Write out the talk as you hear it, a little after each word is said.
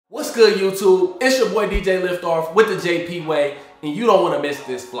What's good, YouTube? It's your boy DJ LiftOFF with the JP Way, and you don't want to miss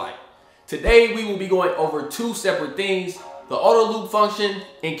this flight. Today we will be going over two separate things: the auto loop function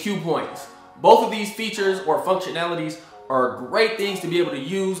and cue points. Both of these features or functionalities are great things to be able to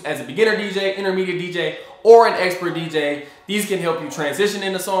use as a beginner DJ, intermediate DJ, or an expert DJ. These can help you transition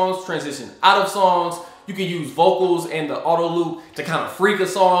into songs, transition out of songs. You can use vocals and the auto loop to kind of freak a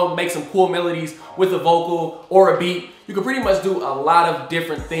song, make some cool melodies with a vocal or a beat. You can pretty much do a lot of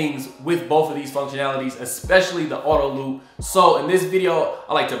different things with both of these functionalities, especially the auto loop. So in this video,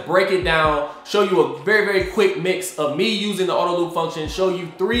 I like to break it down, show you a very quick mix of me using the auto loop function, show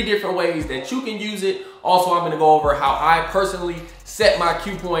you 3 different ways that you can use it. Also, I'm gonna go over how I personally set my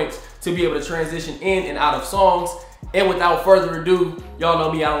cue points to be able to transition in and out of songs. And without further ado, y'all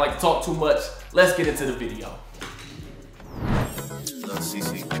know me, I don't like to talk too much. Let's get into the video.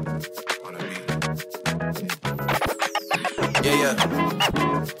 CC on the beat. Yeah.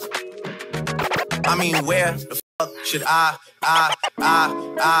 I mean, where the fuck should I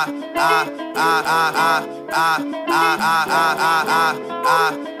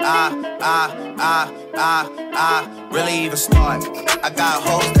really even start? I got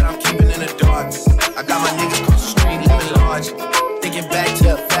hoes that I'm keeping in the dark. I got my niggas cross the street living large. Thinking back to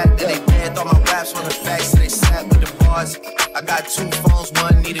the fact that they read all my raps on the facts, so they sat with the bars. I got 2 phones,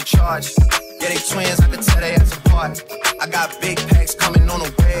 one need a charge. Yeah, they twins, I can tell they ass apart. I got big packs coming on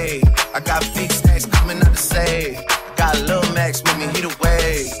the way. I got big stacks coming out to save. Got Lil Max with me, he the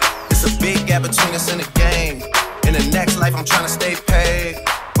way. It's a big gap between us in the game. In the next life, I'm trying to stay paid.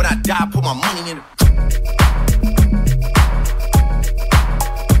 When I die, put my money in the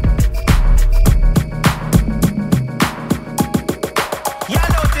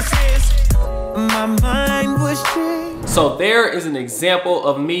So there is an example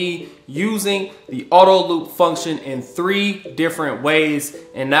of me using the auto loop function in 3 different ways.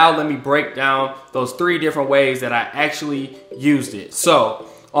 And now let me break down those 3 different ways that I actually used it. So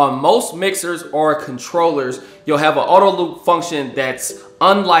on most mixers or controllers, you'll have an auto loop function that's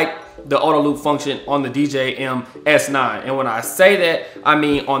unlike the auto loop function on the DJM S9. And when I say that, I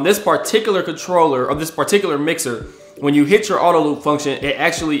mean on this particular controller or this particular mixer, when you hit your auto loop function, it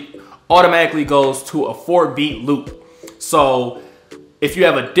actually automatically goes to a 4-beat loop. So if you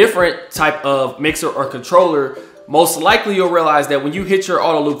have a different type of mixer or controller, most likely you'll realize that when you hit your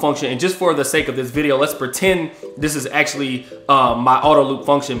auto loop function, and just for the sake of this video, let's pretend this is actually my auto loop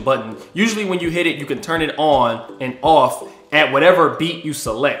function button. Usually when you hit it, you can turn it on and off at whatever beat you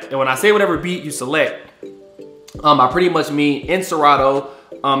select. And when I say whatever beat you select, I pretty much mean in Serato.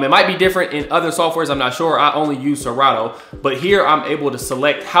 It might be different in other softwares, I'm not sure. I only use Serato, but here I'm able to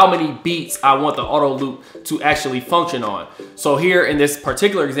select how many beats I want the auto loop to actually function on. So here in this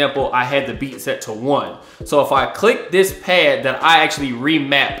particular example, I had the beat set to 1. So if I click this pad that I actually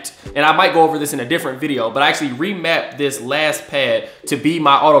remapped, and I might go over this in a different video, but I actually remapped this last pad to be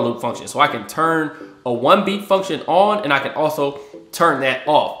my auto loop function. So I can turn a 1-beat function on, and I can also turn that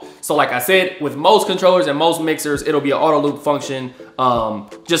off. So like I said, with most controllers and most mixers, it'll be an auto loop function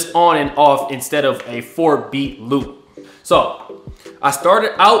just on and off instead of a 4-beat loop. So I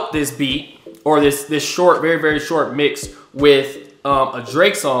started out this beat or this short, very short mix with a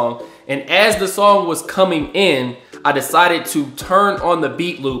Drake song. And as the song was coming in, I decided to turn on the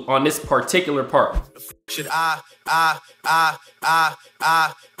beat loop on this particular part. Should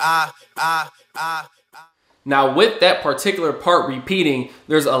Now with that particular part repeating,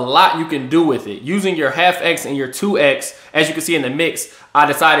 there's a lot you can do with it. Using your half X and your 2X, as you can see in the mix, I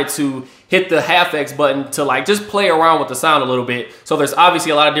decided to hit the half X button to like just play around with the sound a little bit. So there's obviously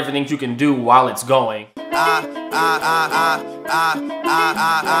a lot of different things you can do while it's going.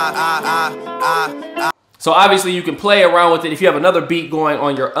 So obviously you can play around with it. If you have another beat going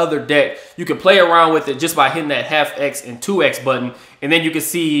on your other deck, you can play around with it just by hitting that half X and 2X button. And then you can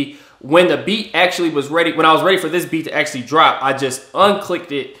see when the beat actually was ready, when I was ready for this beat to actually drop, I just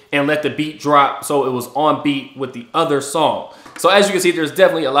unclicked it and let the beat drop so it was on beat with the other song. So as you can see, there's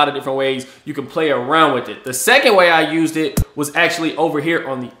definitely a lot of different ways you can play around with it. The second way I used it was actually over here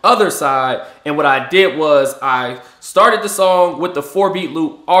on the other side. And what I did was I started the song with the 4-beat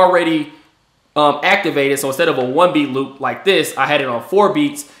loop already activated. So instead of a 1-beat loop like this, I had it on 4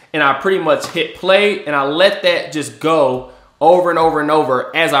 beats, and I pretty much hit play and I let that just go over and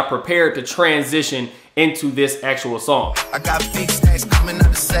over as I prepared to transition into this actual song. I got big stacks coming out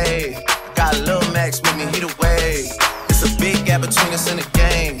to save. Got Lil Max with me, he the way. It's a big gap between us in the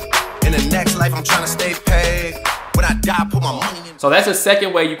game. In the next life, I'm trying to stay paid. When I die, put my money in. So that's a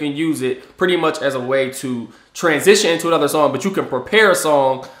second way you can use it, pretty much as a way to transition into another song, but you can prepare a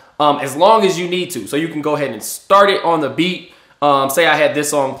song as long as you need to. So you can go ahead and start it on the beat say I had this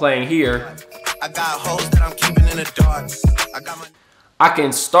song playing here. I got hoes that I'm keeping in the dark. I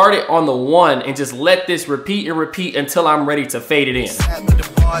can start it on the 1 and just let this repeat and repeat until I'm ready to fade it in.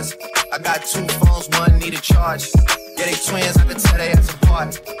 I got 2 phones, one need a charge. Yeah, they twins, I can tell they ass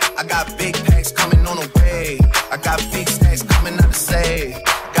apart. I got big packs coming on the way. I got big stacks coming out to save.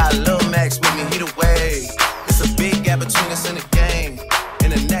 Got Lil Max with me, he the way. It's a big gap between us in the game.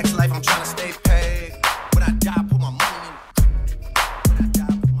 In the next life, I'm trying to stay paid. When I die, put my money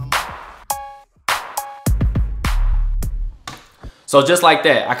So just like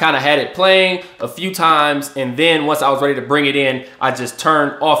that, I kind of had it playing a few times, and then once I was ready to bring it in, I just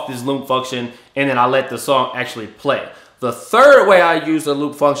turned off this loop function, and then I let the song actually play. The third way I used the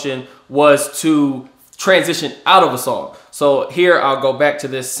loop function was to transition out of a song. So here I'll go back to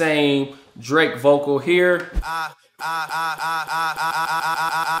this same Drake vocal here.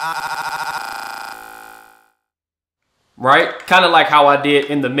 Right? Kind of like how I did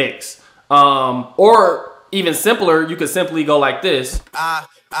in the mix. Or even simpler, you could simply go like this. Y'all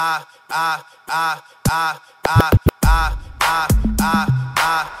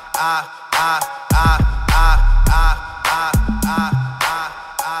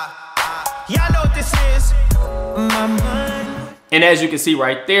know what this is. My mind. And as you can see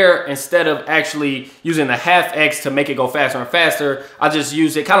right there, instead of actually using the half X to make it go faster and faster, I just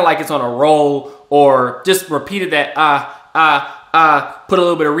used it kind of like it's on a roll, or just repeated that put a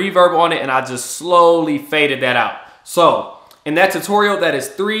little bit of reverb on it, and I just slowly faded that out. So in that tutorial, that is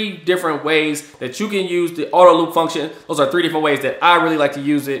 3 different ways that you can use the auto loop function. Those are 3 different ways that I really like to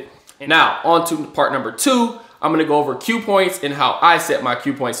use it. And now on to part number 2. I'm gonna go over cue points and how I set my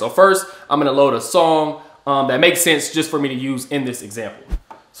cue points. So first, I'm gonna load a song that makes sense just for me to use in this example.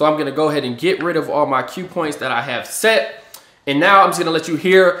 So I'm gonna go ahead and get rid of all my cue points that I have set. And now I'm just gonna let you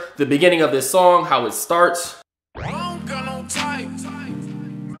hear the beginning of this song, how it starts.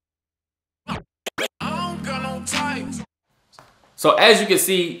 So as you can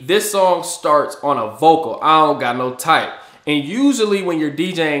see, this song starts on a vocal. I don't got no type. And usually when you're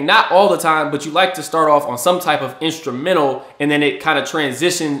DJing, not all the time, but you like to start off on some type of instrumental, and then it kind of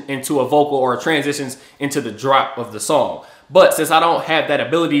transitions into a vocal, or transitions into the drop of the song. But since I don't have that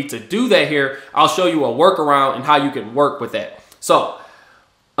ability to do that here, I'll show you a workaround and how you can work with that. So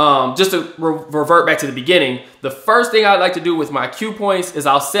just to revert back to the beginning, the first thing I like to do with my cue points is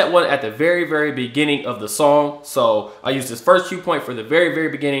I'll set one at the very, very beginning of the song. So I use this first cue point for the very, very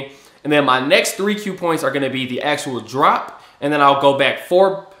beginning. And then my next 3 cue points are gonna be the actual drop. And then I'll go back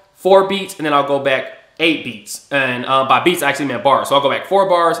four beats, and then I'll go back 8 beats. And by beats, I actually meant bars. So I'll go back 4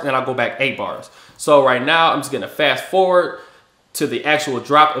 bars, and then I'll go back 8 bars. So right now, I'm just gonna fast forward to the actual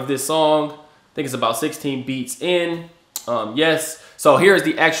drop of this song. I think it's about 16 beats in. Yes. So here's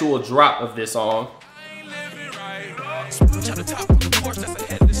the actual drop of this song.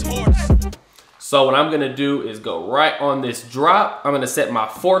 So what I'm gonna do is go right on this drop. I'm gonna set my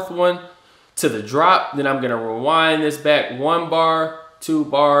 4th one to the drop. Then I'm gonna rewind this back 1 bar, 2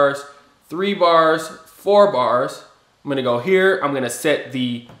 bars, 3 bars, 4 bars. I'm gonna go here. I'm gonna set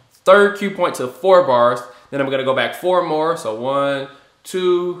the 3rd cue point to 4 bars. Then I'm gonna go back 4 more. So 1,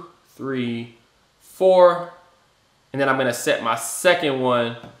 2, 3, 4. And then I'm gonna set my 2nd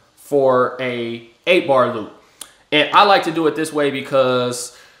one for a 8-bar loop. And I like to do it this way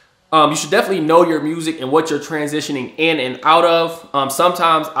because you should definitely know your music and what you're transitioning in and out of.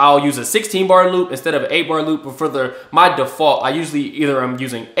 Sometimes I'll use a 16-bar loop instead of an 8-bar loop, but for my default, I usually either I'm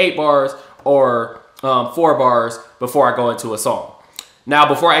using 8 bars or 4 bars before I go into a song. Now,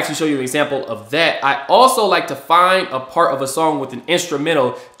 before I actually show you an example of that, I also like to find a part of a song with an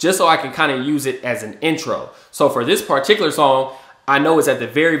instrumental just so I can kind of use it as an intro. So for this particular song, I know it's at the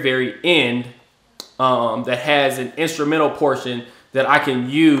very, very end that has an instrumental portion that I can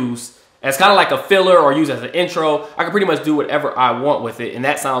use as kind of like a filler or use as an intro. I can pretty much do whatever I want with it, and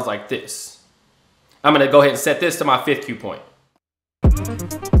that sounds like this. I'm gonna go ahead and set this to my 5th cue point.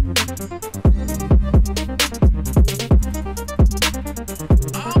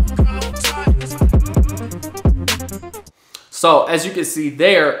 So as you can see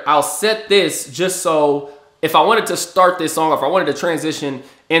there, I'll set this just so if I wanted to start this song, or if I wanted to transition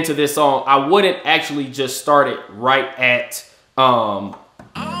into this song, I wouldn't actually just start it right at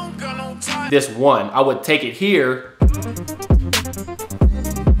this one. I would take it here,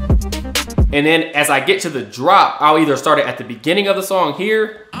 and then as I get to the drop, I'll either start it at the beginning of the song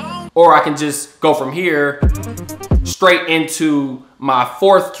here, or I can just go from here straight into my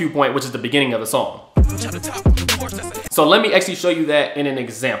 4th cue point, which is the beginning of the song. So let me actually show you that in an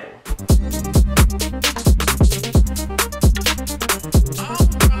example.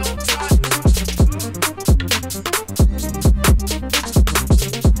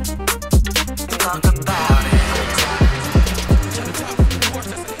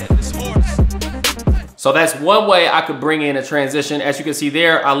 So that's one way I could bring in a transition. As you can see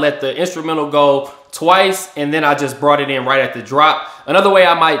there, I let the instrumental go twice and then I just brought it in right at the drop. Another way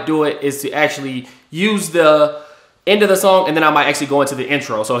I might do it is to actually use the end of the song and then I might actually go into the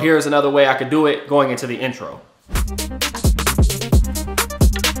intro. So here's another way I could do it going into the intro.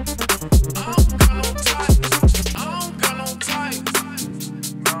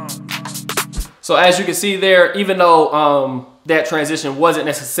 So as you can see there, even though that transition wasn't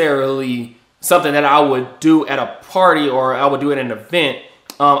necessarily something that I would do at a party or I would do at an event,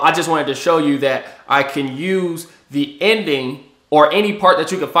 I just wanted to show you that I can use the ending or any part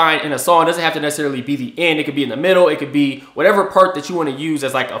that you can find in a song. It doesn't have to necessarily be the end. It could be in the middle. It could be whatever part that you want to use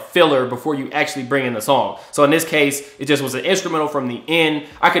as like a filler before you actually bring in the song. So in this case, it just was an instrumental from the end.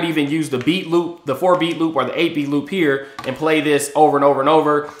 I could even use the beat loop, the 4-beat loop or the 8-beat loop here and play this over and over and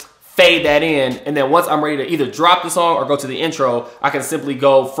over, fade that in. And then once I'm ready to either drop the song or go to the intro, I can simply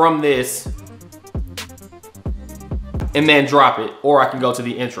go from this and then drop it, or I can go to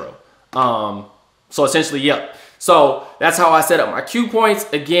the intro. So essentially, yep. So that's how I set up my cue points.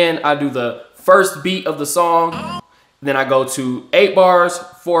 Again, I do the first beat of the song, then I go to 8 bars,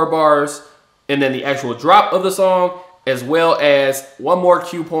 4 bars, and then the actual drop of the song, as well as one more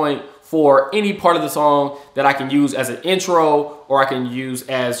cue point for any part of the song that I can use as an intro or I can use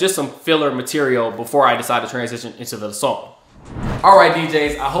as just some filler material before I decide to transition into the song. All right,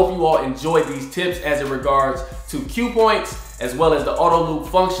 DJs, I hope you all enjoyed these tips as it regards to cue points as well as the auto loop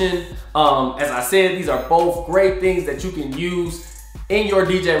function. As I said, these are both great things that you can use in your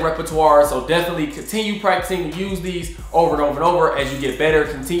DJ repertoire. So definitely continue practicing to use these over and over and over as you get better.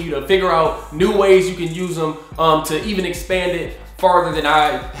 Continue to figure out new ways you can use them to even expand it farther than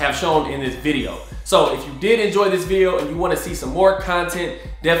I have shown in this video. So if you did enjoy this video and you want to see some more content,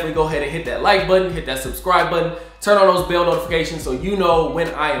 definitely go ahead and hit that like button, hit that subscribe button, turn on those bell notifications so you know when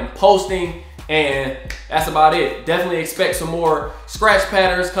I am posting. And that's about it. Definitely expect some more scratch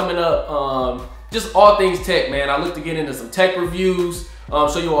patterns coming up. Just all things tech, man. I look to get into some tech reviews,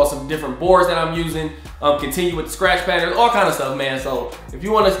 show you all some different boards that I'm using, continue with the scratch patterns, all kind of stuff, man. So if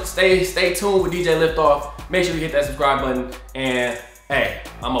you want to stay tuned with DJ LiftOFF, make sure you hit that subscribe button. And hey,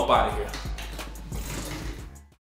 I'm up out of here.